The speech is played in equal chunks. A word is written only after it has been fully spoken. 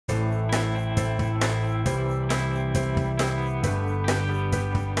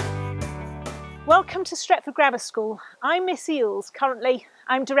Welcome to Stretford Grammar School. I'm Miss Eales. Currently,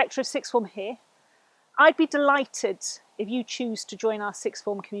 I'm Director of Sixth Form here. I'd be delighted if you choose to join our Sixth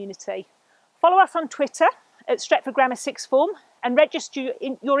Form community. Follow us on Twitter at Stretford Grammar Sixth Form and register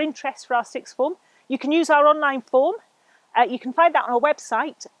your interest for our Sixth Form. You can use our online form. You can find that on our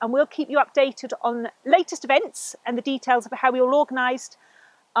website, and we'll keep you updated on latest events and the details of how we all organised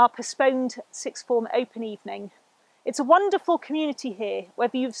our postponed Sixth Form open evening. It's a wonderful community here,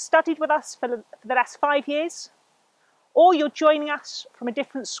 whether you've studied with us for the last 5 years or you're joining us from a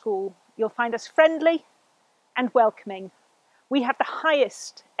different school. You'll find us friendly and welcoming. We have the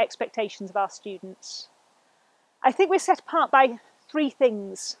highest expectations of our students. I think we're set apart by 3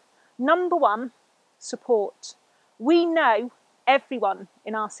 things. Number 1, support. We know everyone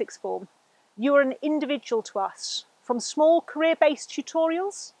in our Sixth Form. You are an individual to us, from small career-based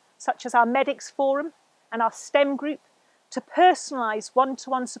tutorials, such as our Medics Forum and our STEM group, to personalised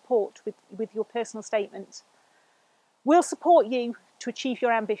one-to-one support with your personal statement. We'll support you to achieve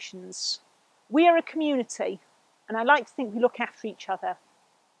your ambitions. We are a community, and I like to think we look after each other.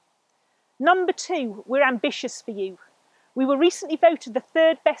 Number 2, we're ambitious for you. We were recently voted the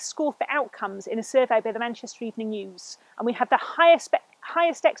 3rd best school for outcomes in a survey by the Manchester Evening News, and we have the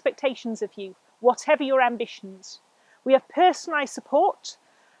highest expectations of you, whatever your ambitions. We have personalised support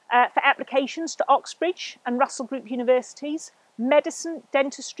for applications to Oxbridge and Russell Group universities, medicine,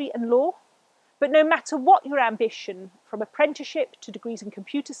 dentistry and law. But no matter what your ambition, from apprenticeship to degrees in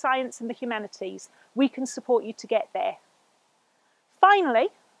computer science and the humanities, we can support you to get there. Finally,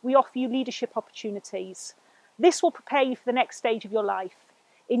 we offer you leadership opportunities. This will prepare you for the next stage of your life.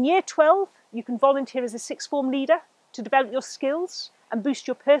 In Year 12, you can volunteer as a Sixth Form leader to develop your skills and boost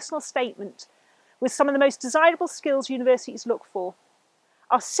your personal statement with some of the most desirable skills universities look for.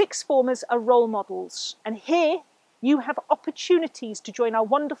 Our Sixth Formers are role models, and here you have opportunities to join our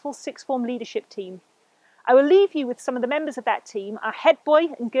wonderful Sixth Form leadership team. I will leave you with some of the members of that team, our head boy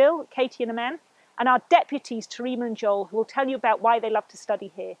and girl, Katie and Aman, and our deputies, Tarima and Joel, who will tell you about why they love to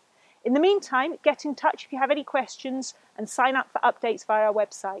study here. In the meantime, get in touch if you have any questions and sign up for updates via our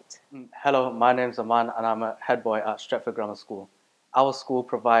website. Hello, my name's Aman and I'm a head boy at Stretford Grammar School. Our school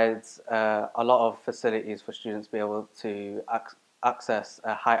provides a lot of facilities for students to be able to access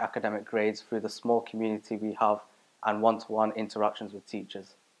high academic grades through the small community we have and one-to-one interactions with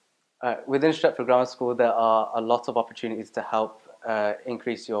teachers. Within Stretford Grammar School, there are a lot of opportunities to help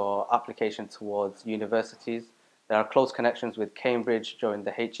increase your application towards universities. There are close connections with Cambridge during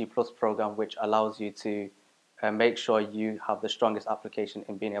the HE Plus program, which allows you to make sure you have the strongest application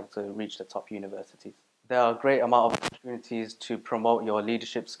in being able to reach the top universities. There are a great amount of opportunities to promote your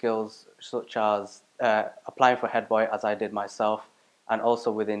leadership skills, such as applying for head boy, as I did myself, and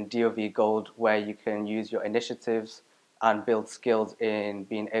also within DOV Gold, where you can use your initiatives and build skills in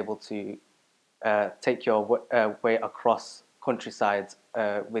being able to take your way across countrysides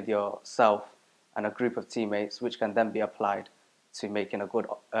with yourself and a group of teammates, which can then be applied to making a good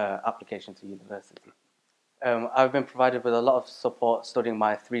application to university. I've been provided with a lot of support studying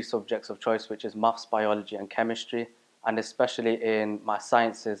my 3 subjects of choice, which is maths, biology and chemistry, and especially in my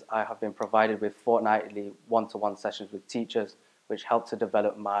sciences, I have been provided with fortnightly one-to-one sessions with teachers, which help to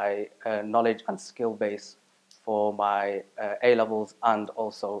develop my knowledge and skill base for my A-levels and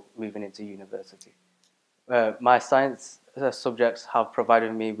also moving into university. My science subjects have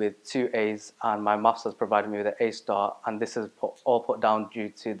provided me with 2 A's and my maths has provided me with an A star, and this is all put down due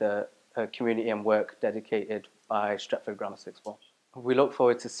to the community and work dedicated by Stretford Grammar Sixth Form. We look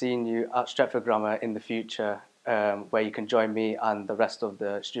forward to seeing you at Stretford Grammar in the future, where you can join me and the rest of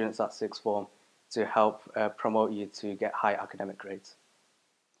the students at Sixth Form to help promote you to get high academic grades.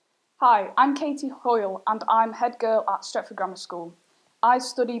 Hi, I'm Katie Hoyle and I'm head girl at Stretford Grammar School. I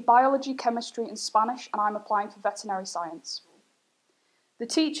study biology, chemistry and Spanish, and I'm applying for veterinary science. The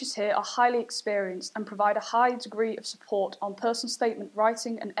teachers here are highly experienced and provide a high degree of support on personal statement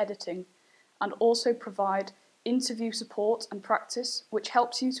writing and editing, and also provide interview support and practice, which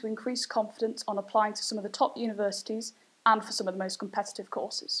helps you to increase confidence on applying to some of the top universities and for some of the most competitive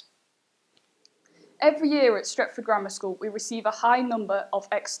courses. Every year at Stretford Grammar School, we receive a high number of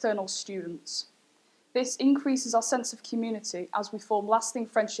external students. This increases our sense of community as we form lasting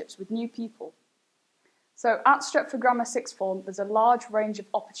friendships with new people. So at Stretford Grammar Sixth Form, there's a large range of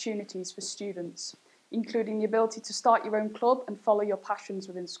opportunities for students, including the ability to start your own club and follow your passions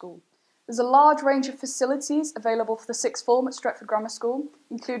within school. There's a large range of facilities available for the Sixth Form at Stretford Grammar School,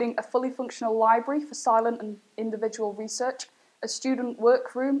 including a fully functional library for silent and individual research, a student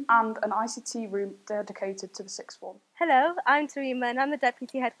workroom and an ICT room dedicated to the Sixth Form. Hello, I'm Tarima and I'm the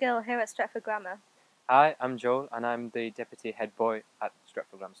Deputy Head Girl here at Stretford Grammar. Hi, I'm Joel and I'm the Deputy Head Boy at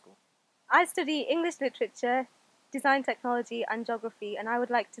Stretford Grammar School. I study English literature, design technology and geography, and I would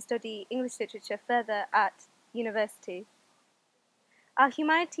like to study English literature further at university. Our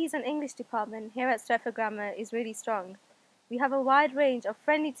humanities and English department here at Stretford Grammar is really strong. We have a wide range of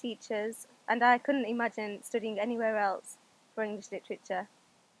friendly teachers, and I couldn't imagine studying anywhere else for English literature.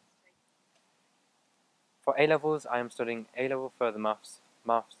 For A-levels, I am studying A-level further maths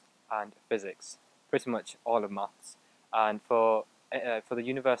and physics, pretty much all of maths. And for the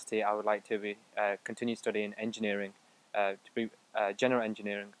university, I would like to continue studying engineering, to be general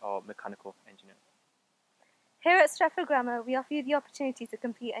engineering or mechanical engineering. Here at Stretford Grammar, we offer you the opportunity to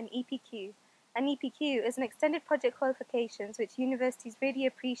complete an EPQ. An EPQ is an extended project qualifications which universities really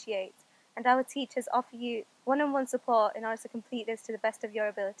appreciate, and our teachers offer you one-on-one support in order to complete this to the best of your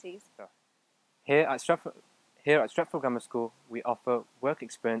abilities. Here at Stretford Grammar School, we offer work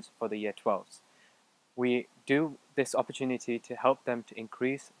experience for the Year 12s. We do this opportunity to help them to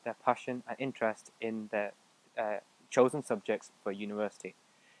increase their passion and interest in their chosen subjects for university.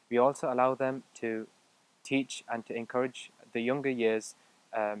 We also allow them to teach and to encourage the younger years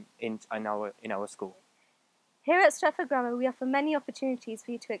in our school. Here at Stretford Grammar, we offer many opportunities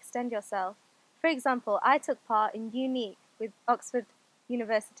for you to extend yourself. For example, I took part in Unique with Oxford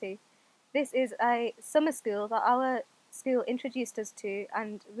University. This is a summer school that our school introduced us to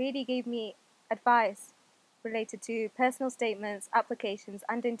and really gave me advice related to personal statements, applications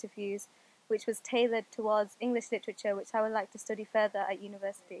and interviews, which was tailored towards English literature, which I would like to study further at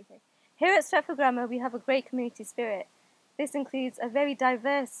university. Here at Stretford Grammar, we have a great community spirit. This includes a very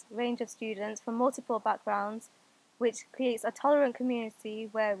diverse range of students from multiple backgrounds, which creates a tolerant community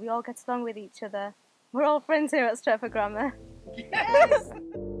where we all get along with each other. We're all friends here at Stretford Grammar. Yes!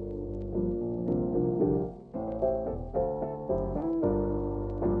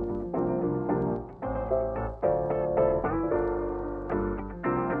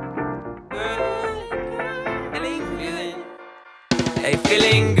 Hey,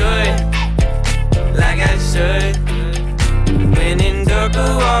 feeling good, like I should. When in dark,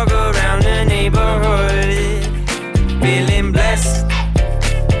 I walk around the neighborhood. Feeling blessed,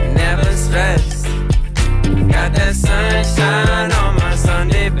 never stressed. Got that sunshine on my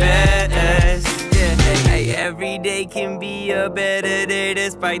Sunday best. Yeah, hey, every day can be a better day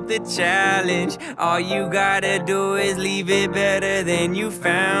despite the challenge. All you gotta do is leave it better than you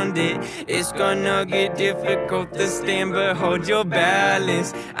found it. It's gonna get difficult to stand, but hold your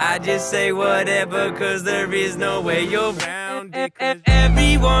balance. I just say whatever, cause there is no way you're around it.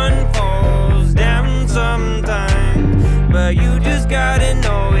 Everyone falls down sometime, but you just gotta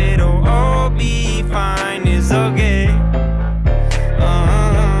know it'll all be fine. It's okay.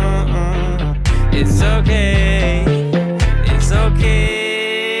 It's okay. It's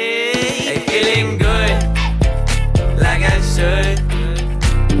okay. Hey, feeling good, like I should.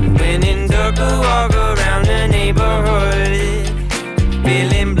 When in dark, I walk around the neighborhood.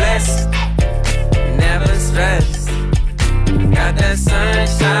 Feeling blessed, never stressed. Got that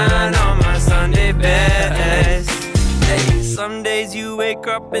sunshine on my Sunday best. Hey, some days you wake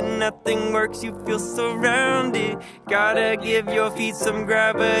up and nothing works, you feel surrounded. Gotta give your feet some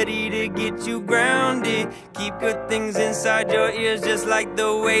gravity to get you grounded. Keep good things inside your ears just like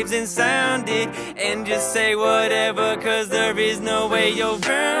the waves and sound it. And just say whatever, cause there is no way you're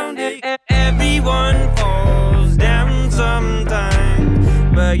around it. Everyone falls down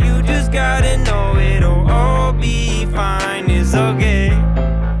sometime, but you just gotta know it'll all be fine. It's okay.